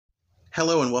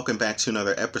Hello and welcome back to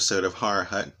another episode of Horror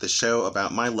Hut, the show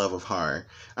about my love of horror.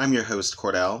 I'm your host,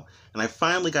 Cordell, and I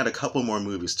finally got a couple more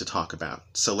movies to talk about,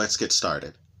 so let's get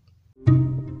started.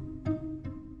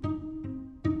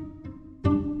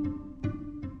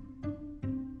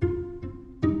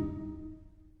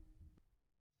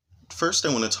 First,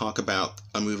 I want to talk about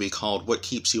a movie called What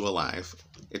Keeps You Alive.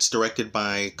 It's directed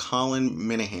by Colin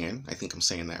Minihan. I think I'm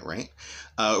saying that right.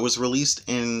 It was released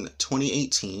in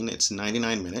 2018. It's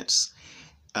 99 minutes,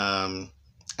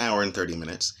 hour and 30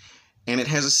 minutes. And it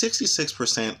has a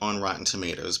 66% on Rotten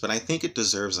Tomatoes, but I think it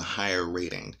deserves a higher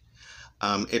rating.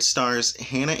 It stars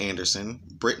Hannah Anderson,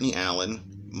 Brittany Allen,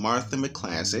 Martha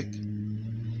McClasick.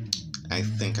 I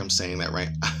think I'm saying that right.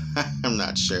 I'm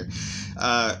not sure.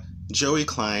 Joey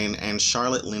Klein, and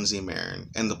Charlotte Lindsay Marin.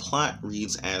 And the plot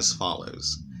reads as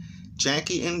follows.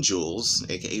 Jackie and Jules,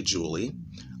 aka Julie,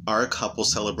 are a couple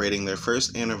celebrating their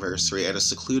first anniversary at a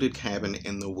secluded cabin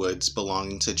in the woods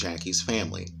belonging to Jackie's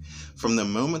family. From the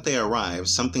moment they arrive,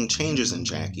 something changes in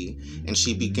Jackie, and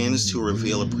she begins to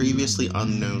reveal a previously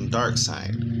unknown dark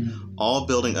side, all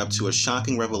building up to a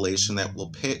shocking revelation that will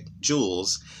pit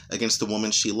Jules against the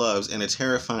woman she loves in a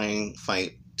terrifying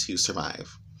fight to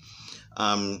survive.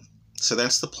 So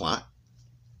that's the plot.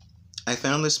 I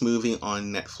found this movie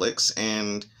on Netflix,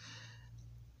 and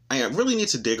I really need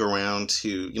to dig around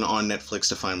on Netflix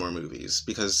to find more movies,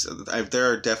 because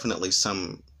there are definitely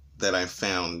some that I've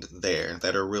found there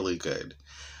that are really good.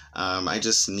 I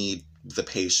just need the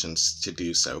patience to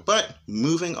do so. But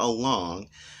moving along,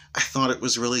 I thought it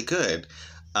was really good.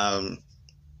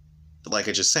 Like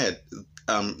I just said,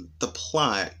 the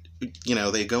plot,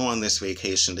 they go on this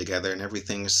vacation together and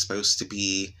everything is supposed to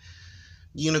be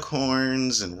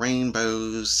unicorns and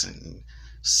rainbows and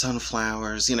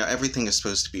sunflowers. Everything is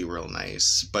supposed to be real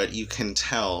nice, but you can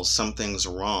tell something's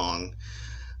wrong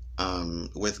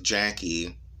with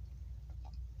Jackie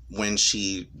when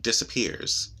she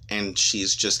disappears and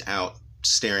she's just out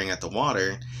staring at the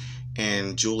water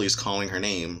and Julie's calling her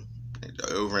name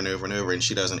over and over and over and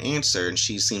she doesn't answer and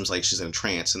she seems like she's in a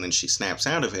trance, and then she snaps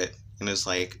out of it and is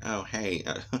like, oh, hey,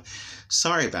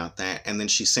 sorry about that. And then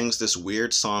she sings this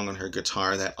weird song on her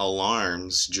guitar that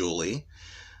alarms Julie.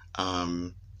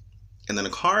 And then a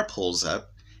car pulls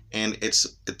up, and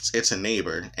it's a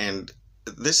neighbor. And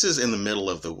this is in the middle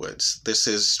of the woods. This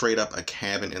is straight up a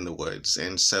cabin in the woods.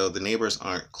 And so the neighbors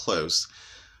aren't close.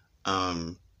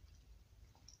 But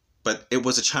it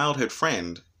was a childhood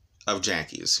friend of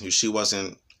Jackie's who she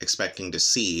wasn't expecting to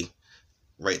see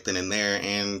right then and there,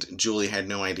 and Julie had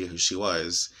no idea who she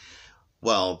was.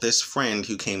 Well, this friend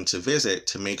who came to visit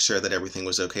to make sure that everything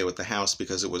was okay with the house,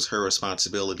 because it was her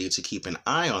responsibility to keep an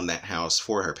eye on that house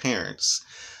for her parents,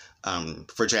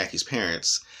 for Jackie's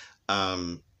parents,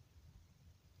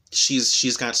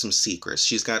 she's got some secrets.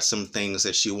 She's got some things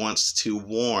that she wants to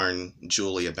warn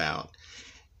Julie about.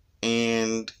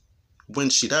 And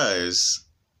when she does,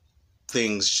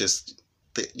 things just,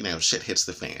 shit hits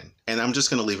the fan. And I'm just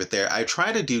going to leave it there. I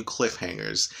try to do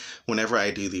cliffhangers whenever I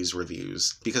do these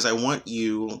reviews, because I want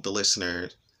you, the listener,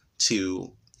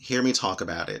 to hear me talk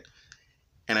about it.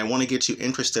 And I want to get you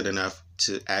interested enough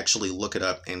to actually look it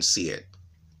up and see it.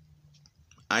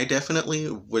 I definitely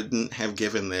wouldn't have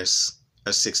given this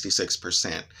a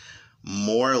 66%.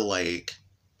 More like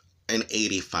an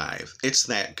 85. It's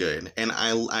that good. And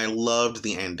I loved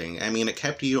the ending. I mean, it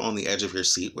kept you on the edge of your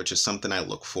seat, which is something I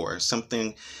look for.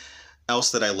 Something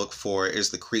else that I look for is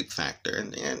the creep factor.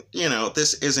 And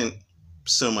this isn't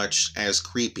so much as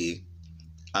creepy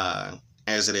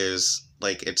as it is,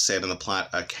 like it said in the plot,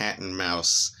 a cat and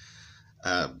mouse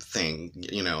thing,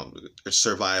 a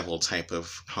survival type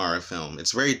of horror film.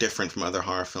 It's very different from other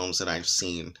horror films that I've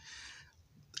seen.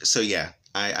 So yeah,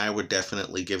 I would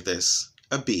definitely give this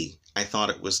a B. I thought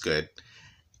it was good.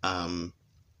 I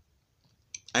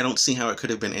don't see how it could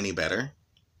have been any better,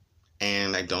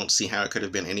 and I don't see how it could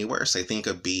have been any worse. I think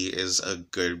a B is a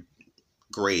good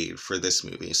grade for this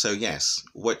movie. So yes,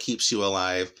 What Keeps You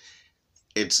Alive,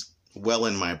 it's well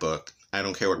in my book. I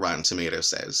don't care what Rotten Tomatoes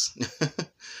says.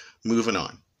 Moving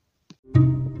on.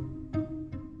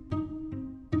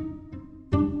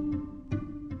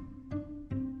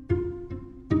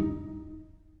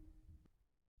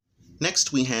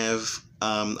 Next, we have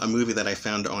a movie that I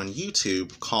found on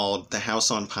YouTube called The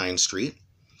House on Pine Street.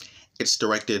 It's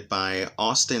directed by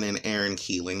Austin and Aaron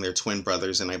Keeling. They're twin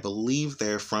brothers, and I believe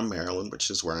they're from Maryland, which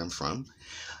is where I'm from.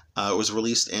 It was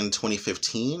released in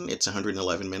 2015. It's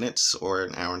 111 minutes, or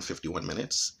an hour and 51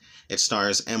 minutes. It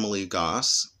stars Emily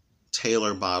Goss,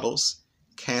 Taylor Bottles,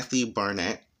 Kathy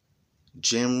Barnett,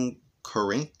 Jim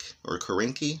Korinke,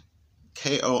 Korinke,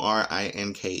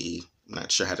 I'm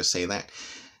not sure how to say that,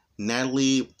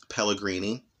 Natalie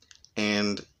Pellegrini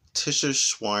and Tisha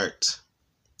Schwart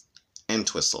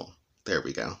Entwistle. There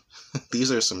we go.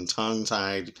 These are some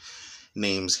tongue-tied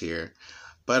names here.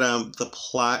 But the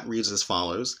plot reads as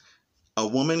follows. A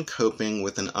woman coping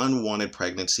with an unwanted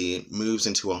pregnancy moves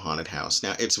into a haunted house.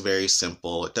 Now, it's very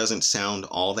simple. It doesn't sound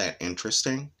all that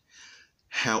interesting.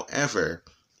 However,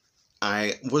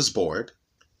 I was bored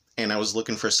and I was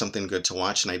looking for something good to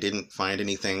watch, and I didn't find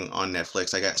anything on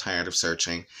Netflix. I got tired of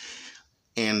searching.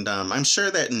 And I'm sure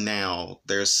that now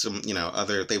there's some,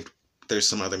 there's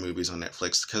some other movies on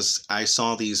Netflix, because I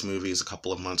saw these movies a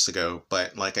couple of months ago.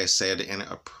 But like I said in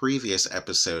a previous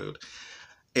episode,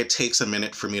 it takes a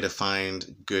minute for me to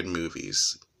find good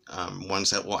movies,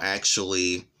 ones that will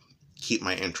actually keep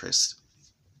my interest.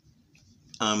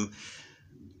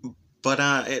 But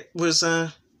it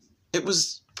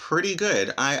was pretty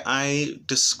good. I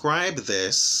describe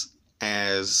this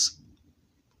as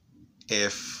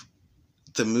if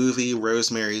the movie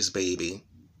Rosemary's Baby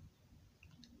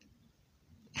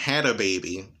had a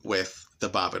baby with the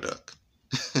Babadook.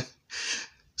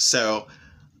 So,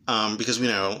 because we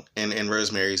know in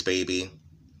Rosemary's Baby,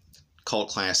 cult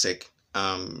classic,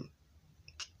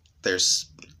 there's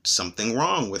something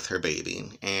wrong with her baby,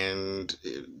 and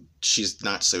she's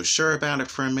not so sure about it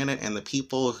for a minute, and the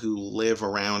people who live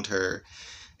around her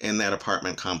in that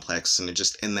apartment complex and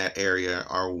just in that area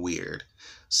are weird.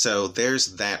 So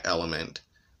there's that element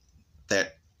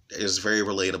that is very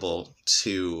relatable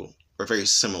to, or very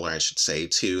similar, I should say,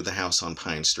 to The House on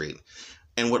Pine Street.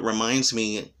 And what reminds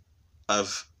me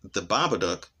of the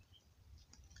Babadook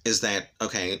is that,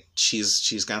 okay,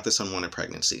 she's got this unwanted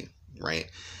pregnancy,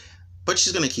 right? But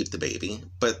she's going to keep the baby.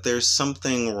 But there's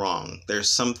something wrong. There's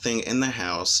something in the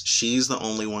house. She's the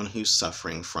only one who's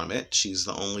suffering from it. She's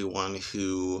the only one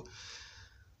who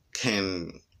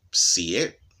can see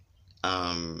it.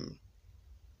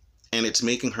 And it's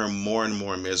making her more and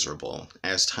more miserable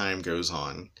as time goes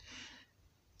on.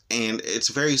 And it's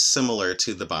very similar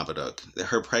to the Babadook.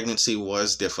 Her pregnancy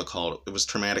was difficult. It was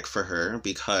traumatic for her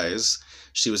because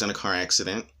she was in a car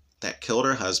accident that killed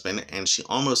her husband, and she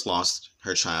almost lost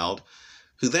her child,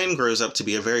 who then grows up to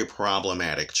be a very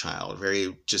problematic child,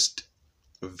 very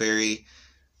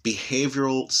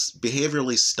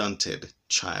behaviorally stunted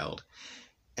child.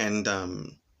 And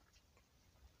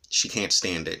she can't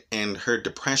stand it. And her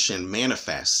depression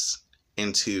manifests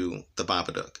into the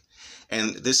Babadook.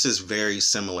 And this is very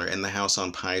similar in The House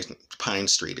on Pine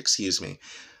Street,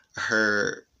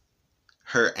 Her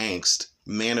angst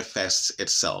manifests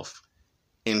itself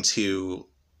into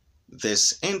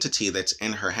this entity that's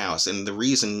in her house. And the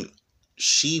reason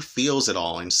she feels it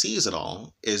all and sees it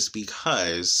all is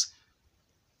because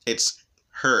it's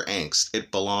her angst.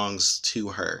 It belongs to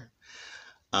her.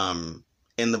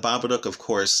 In the Babadook, of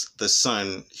course, the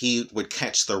son, he would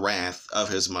catch the wrath of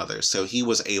his mother. So he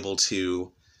was able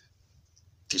to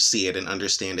see it and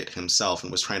understand it himself,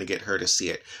 and was trying to get her to see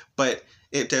it. But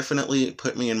it definitely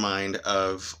put me in mind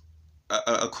of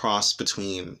a cross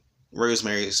between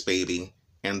Rosemary's Baby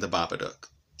and the Babadook.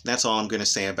 That's all I'm going to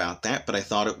say about that, but I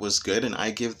thought it was good, and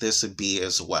I give this a B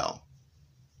as well.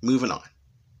 Moving on.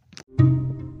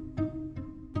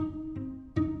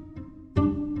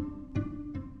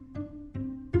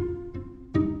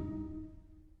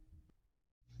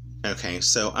 Okay,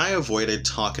 so I avoided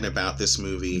talking about this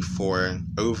movie for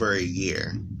over a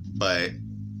year, but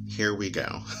here we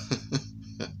go.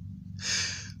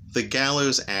 The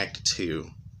Gallows Act 2.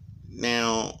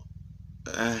 Now,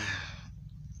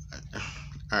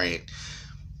 alright,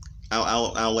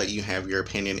 I'll let you have your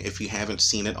opinion if you haven't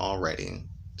seen it already.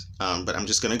 But I'm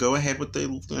just going to go ahead with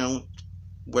the,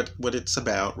 what it's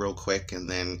about real quick and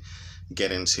then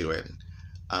get into it.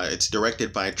 It's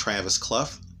directed by Travis Clough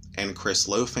and Chris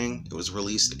Loafing. It was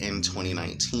released in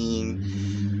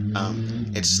 2019.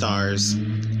 It stars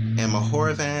Emma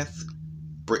Horvath,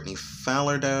 Brittany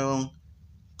Fallardo,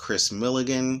 Chris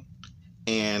Milligan,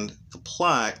 and the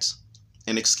plot,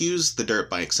 and excuse the dirt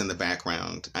bikes in the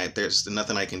background. There's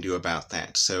nothing I can do about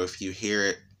that. So if you hear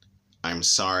it, I'm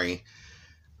sorry.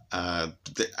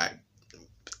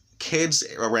 Kids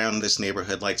around this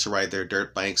neighborhood like to ride their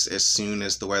dirt bikes as soon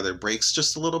as the weather breaks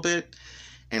just a little bit.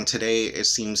 And today it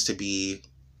seems to be,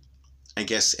 I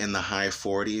guess, in the high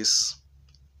 40s.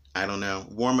 I don't know.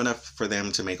 Warm enough for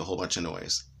them to make a whole bunch of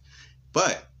noise.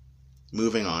 But,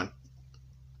 moving on.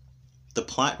 The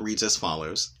plot reads as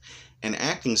follows. An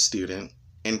acting student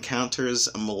encounters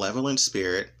a malevolent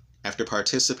spirit after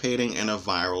participating in a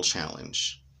viral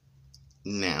challenge.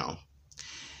 Now,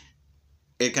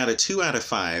 it got a 2 out of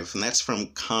 5, and that's from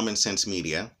Common Sense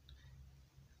Media.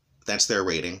 That's their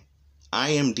rating.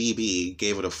 IMDb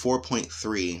gave it a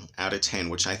 4.3 out of 10,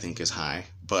 which I think is high,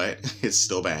 but it's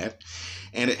still bad.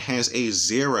 And it has a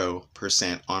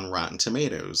 0% on Rotten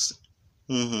Tomatoes.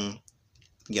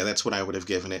 Yeah, that's what I would have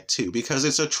given it too, because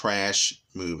it's a trash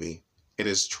movie. It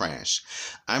is trash.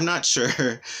 I'm not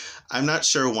sure. I'm not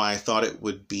sure why I thought it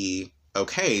would be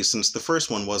okay, since the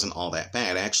first one wasn't all that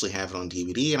bad. I actually have it on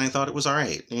DVD, and I thought it was all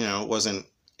right. You know, it wasn't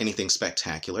anything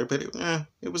spectacular, but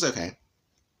it was okay.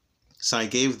 So I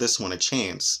gave this one a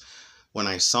chance when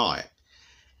I saw it.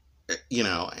 You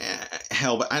know,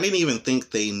 hell, but I didn't even think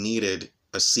they needed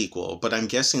a sequel. But I'm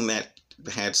guessing that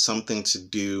had something to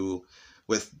do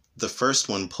with the first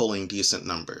one pulling decent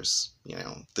numbers. You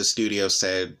know, the studio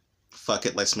said, fuck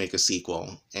it, let's make a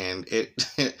sequel. And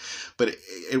but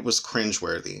it was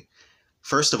cringeworthy.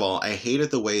 First of all, I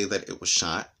hated the way that it was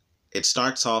shot. It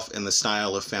starts off in the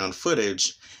style of found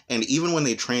footage, and even when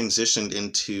they transitioned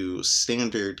into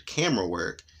standard camera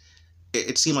work,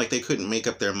 it seemed like they couldn't make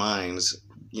up their minds,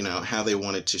 you know, how they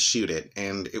wanted to shoot it.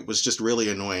 And it was just really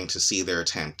annoying to see their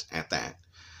attempt at that.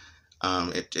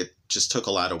 It just took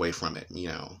a lot away from it, you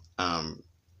know.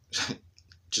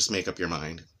 Just make up your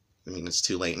mind. I mean, it's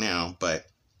too late now, but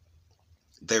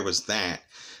there was that.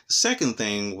 The second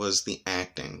thing was the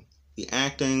acting. The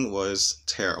acting was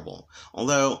terrible.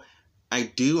 Although, I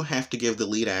do have to give the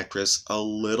lead actress a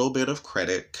little bit of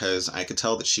credit, because I could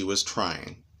tell that she was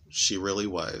trying. She really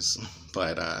was.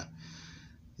 But,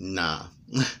 nah.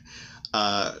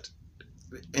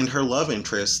 And her love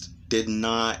interest did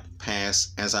not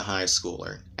pass as a high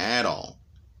schooler at all.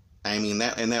 I mean,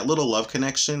 that little love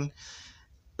connection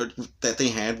that they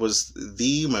had was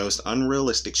the most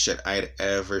unrealistic shit I'd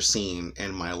ever seen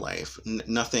in my life.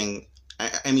 Nothing.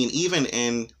 I mean, even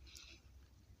in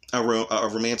a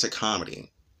romantic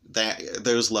comedy, that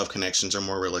those love connections are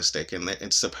more realistic, and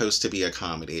it's supposed to be a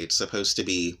comedy. It's supposed to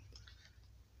be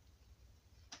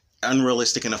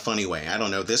unrealistic in a funny way. I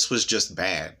don't know. This was just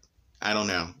bad. I don't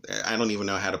know. I don't even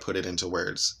know how to put it into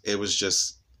words. It was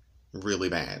just really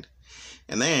bad.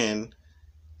 And then,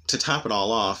 to top it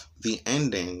all off, the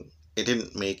ending, it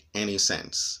didn't make any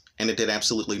sense. And it did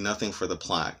absolutely nothing for the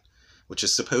plot, which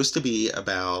is supposed to be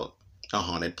about a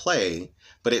haunted play,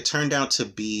 but it turned out to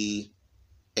be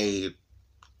a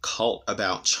cult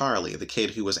about Charlie, the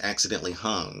kid who was accidentally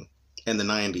hung in the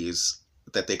 90s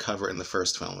that they cover in the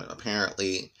first film.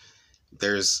 Apparently,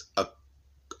 there's a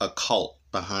cult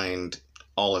behind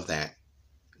all of that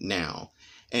now.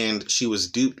 And she was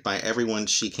duped by everyone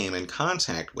she came in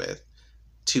contact with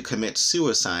to commit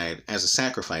suicide as a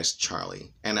sacrifice to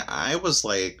Charlie. And I was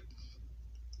like,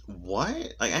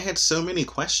 what? Like, I had so many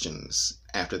questions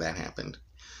after that happened.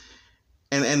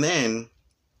 And then,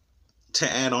 to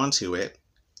add on to it,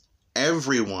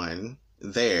 everyone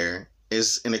there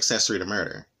is an accessory to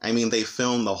murder. I mean, they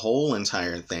filmed the whole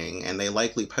entire thing, and they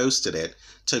likely posted it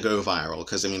to go viral.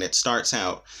 Because, I mean, it starts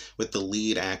out with the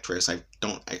lead actress. I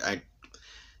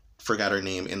forgot her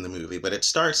name in the movie, but it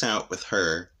starts out with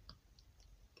her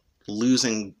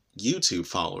losing YouTube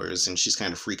followers, and she's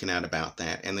kind of freaking out about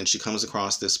that. And then she comes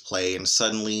across this play, and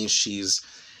suddenly she's,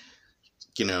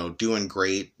 you know, doing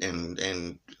great,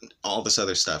 and all this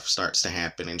other stuff starts to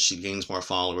happen, and she gains more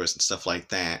followers and stuff like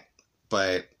that.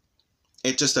 But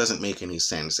it just doesn't make any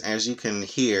sense. As you can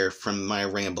hear from my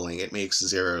rambling, it makes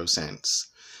zero sense.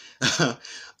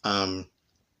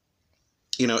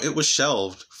 You know, it was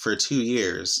shelved for 2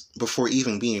 years before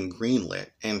even being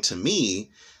greenlit. And to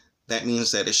me, that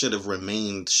means that it should have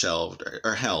remained shelved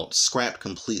or held, scrapped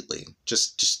completely.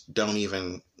 Just don't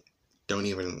even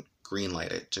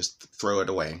greenlight it. Just throw it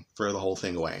away. Throw the whole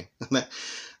thing away.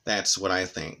 That's what I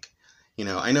think. You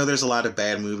know, I know there's a lot of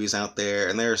bad movies out there,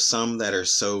 and there are some that are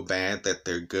so bad that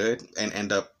they're good and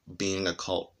end up being a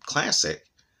cult classic.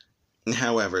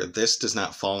 However, this does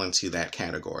not fall into that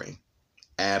category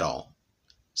at all.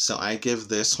 So I give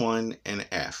this one an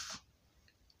F.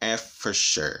 F for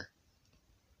sure.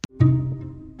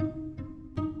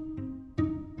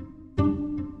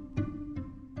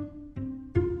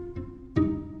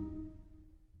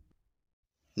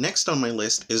 Next on my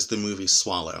list is the movie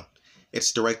Swallow.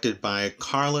 It's directed by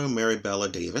Carlo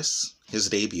Marabella Davis, his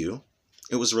debut.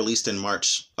 It was released in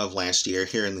March of last year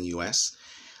here in the US.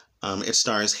 It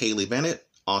stars Haley Bennett,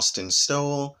 Austin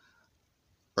Stowell,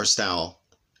 or Stowell.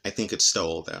 I think it's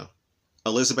Stowell though.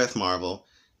 Elizabeth Marvel,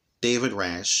 David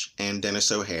Rash, and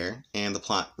Dennis O'Hare. And the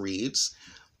plot reads,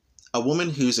 a woman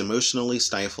who's emotionally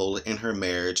stifled in her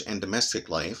marriage and domestic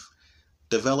life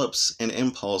develops an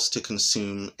impulse to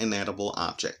consume inedible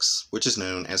objects, which is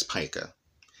known as pica.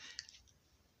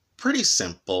 Pretty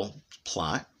simple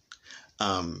plot,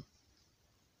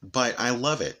 but I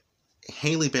love it.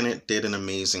 Haley Bennett did an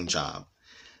amazing job,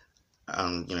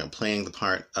 you know, playing the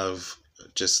part of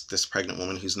just this pregnant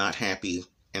woman who's not happy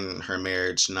in her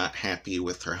marriage, not happy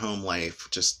with her home life,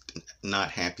 just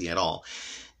not happy at all.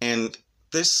 And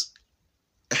this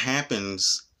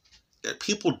happens,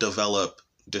 people develop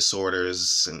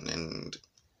disorders and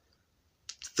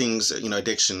things,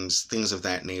 addictions, things of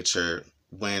that nature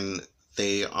when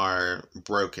they are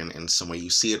broken in some way. You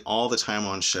see it all the time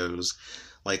on shows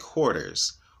like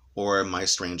Hoarders or My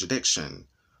Strange Addiction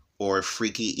or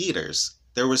Freaky Eaters.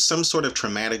 There was some sort of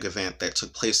traumatic event that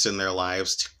took place in their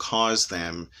lives to cause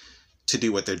them to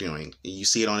do what they're doing. You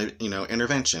see it on,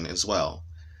 Intervention as well.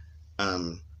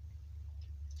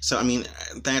 So I mean,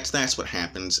 that's what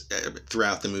happens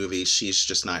throughout the movie. She's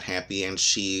just not happy, and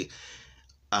she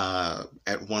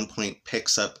at one point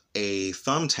picks up a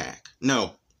thumbtack.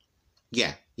 No,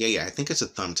 yeah. I think it's a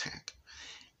thumbtack,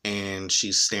 and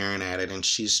she's staring at it, and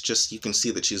you can see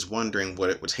that she's wondering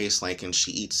what it would taste like, and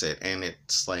she eats it, and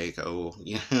it's like, oh,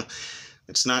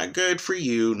 it's not good for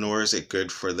you, nor is it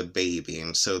good for the baby.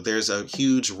 And so there's a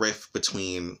huge rift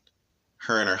between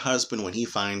her and her husband when he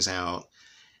finds out,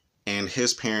 and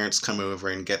his parents come over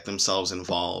and get themselves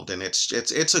involved, and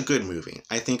it's a good movie.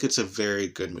 I think it's a very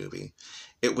good movie.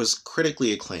 It was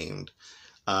critically acclaimed,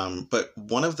 but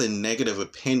one of the negative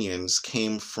opinions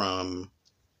came from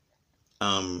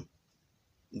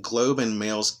Globe and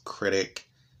Mail's critic.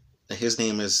 His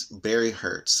name is Barry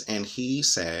Hertz, and he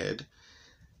said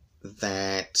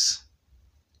that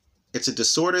it's a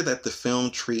disorder that the film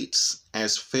treats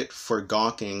as fit for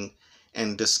gawking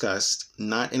and disgust,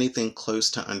 not anything close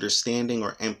to understanding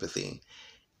or empathy.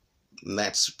 And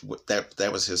that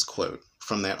was his quote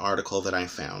from that article that I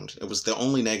found. It was the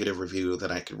only negative review that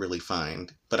I could really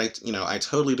find, but I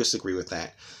totally disagree with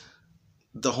that.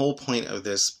 The whole point of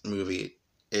this movie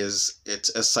is it's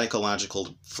a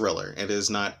psychological thriller. It is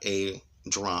not a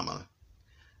drama.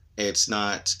 It's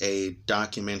not a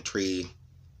documentary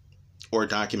or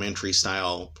documentary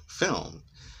style film.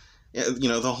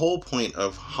 The whole point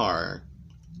of horror,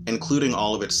 including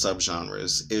all of its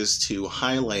subgenres, is to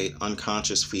highlight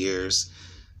unconscious fears,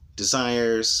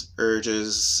 desires,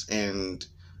 urges, and,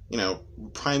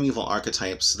 primeval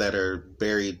archetypes that are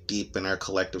buried deep in our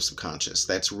collective subconscious.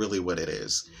 That's really what it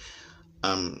is.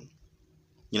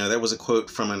 There was a quote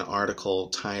from an article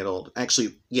titled,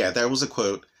 there was a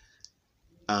quote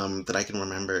that I can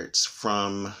remember. It's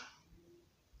from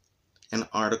an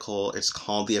article. It's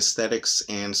called The Aesthetics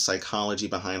and Psychology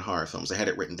Behind Horror Films. I had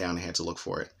it written down. I had to look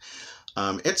for it.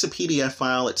 It's a PDF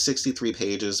file. It's 63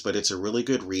 pages, but it's a really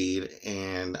good read,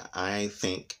 and I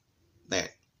think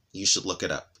that you should look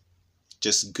it up.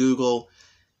 Just Google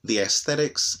The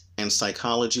Aesthetics and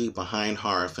Psychology Behind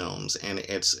Horror Films, and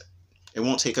it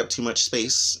won't take up too much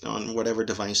space on whatever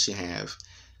device you have.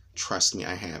 Trust me,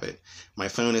 I have it. My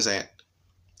phone is at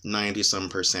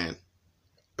 90-some%.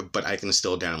 But I can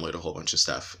still download a whole bunch of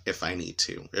stuff if I need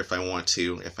to, if I want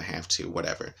to, if I have to,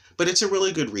 whatever. But it's a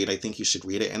really good read. I think you should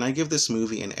read it. And I give this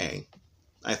movie an A.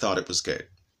 I thought it was good.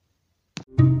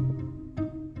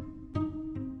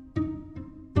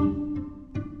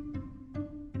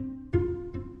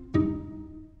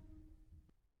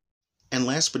 And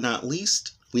last but not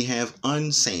least, we have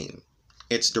Unsane.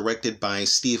 It's directed by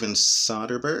Steven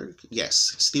Soderbergh.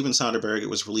 Yes, Steven Soderbergh. It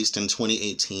was released in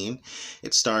 2018.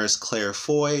 It stars Claire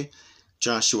Foy,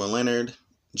 Joshua Leonard,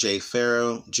 Jay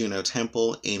Farrow, Juno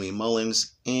Temple, Amy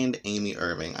Mullins, and Amy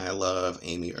Irving. I love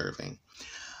Amy Irving.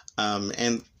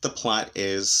 And the plot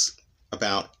is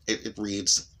about, it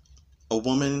reads, a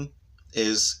woman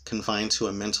is confined to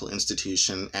a mental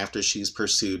institution after she's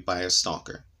pursued by a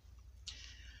stalker.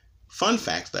 Fun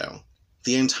fact, though,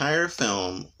 the entire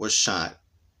film was shot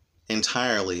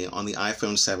entirely on the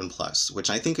iPhone 7 Plus, which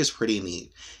I think is pretty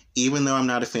neat. Even though I'm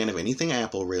not a fan of anything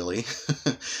Apple, really.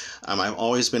 I've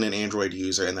always been an Android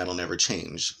user, and that'll never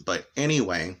change. But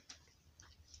anyway,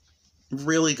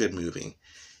 really good movie.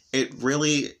 It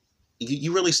really,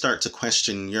 you really start to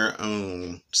question your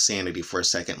own sanity for a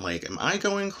second. Like, am I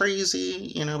going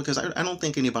crazy? Because I don't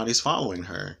think anybody's following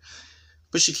her.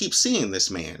 But she keeps seeing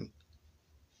this man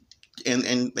in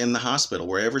the hospital,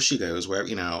 wherever she goes,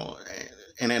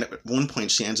 and at one point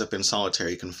she ends up in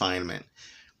solitary confinement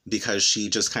because she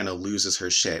just kind of loses her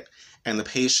shit. And the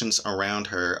patients around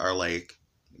her are like,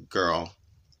 girl,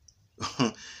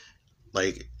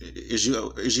 like, is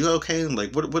you okay?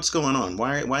 Like, what's going on?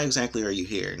 Why exactly are you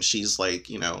here? And she's like,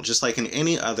 just like in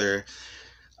any other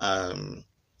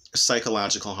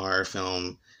psychological horror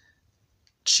film,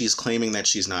 she's claiming that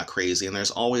she's not crazy. And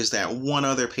there's always that one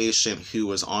other patient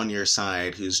who is on your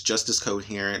side, who's just as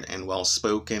coherent and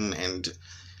well-spoken and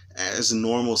as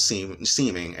normal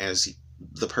seeming as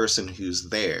the person who's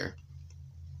there.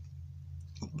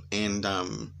 And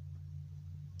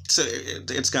So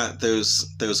it's got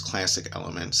those classic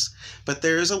elements, but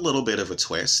there is a little bit of a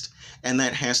twist, and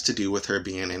that has to do with her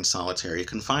being in solitary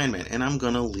confinement. And I'm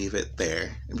gonna leave it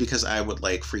there because I would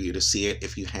like for you to see it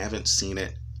if you haven't seen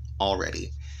it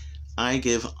already. I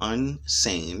give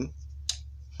Unsane,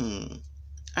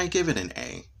 I give it an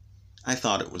A. I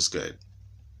thought it was good.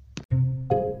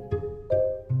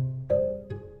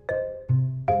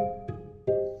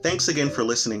 Thanks again for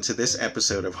listening to this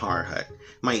episode of Horror Hut.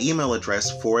 My email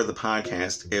address for the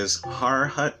podcast is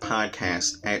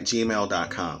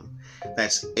horrorhutpodcast@gmail.com.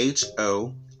 That's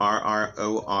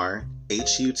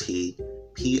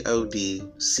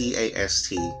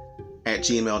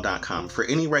HORRORHUTPODCAST@gmail.com for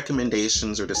any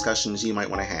recommendations or discussions you might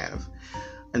want to have.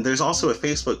 And there's also a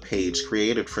Facebook page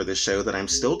created for this show that I'm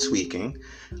still tweaking.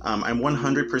 I'm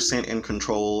 100% in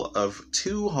control of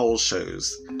 2 whole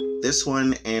shows, this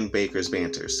one and Baker's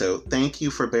Banter. So thank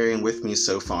you for bearing with me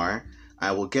so far.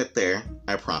 I will get there,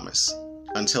 I promise.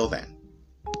 Until then.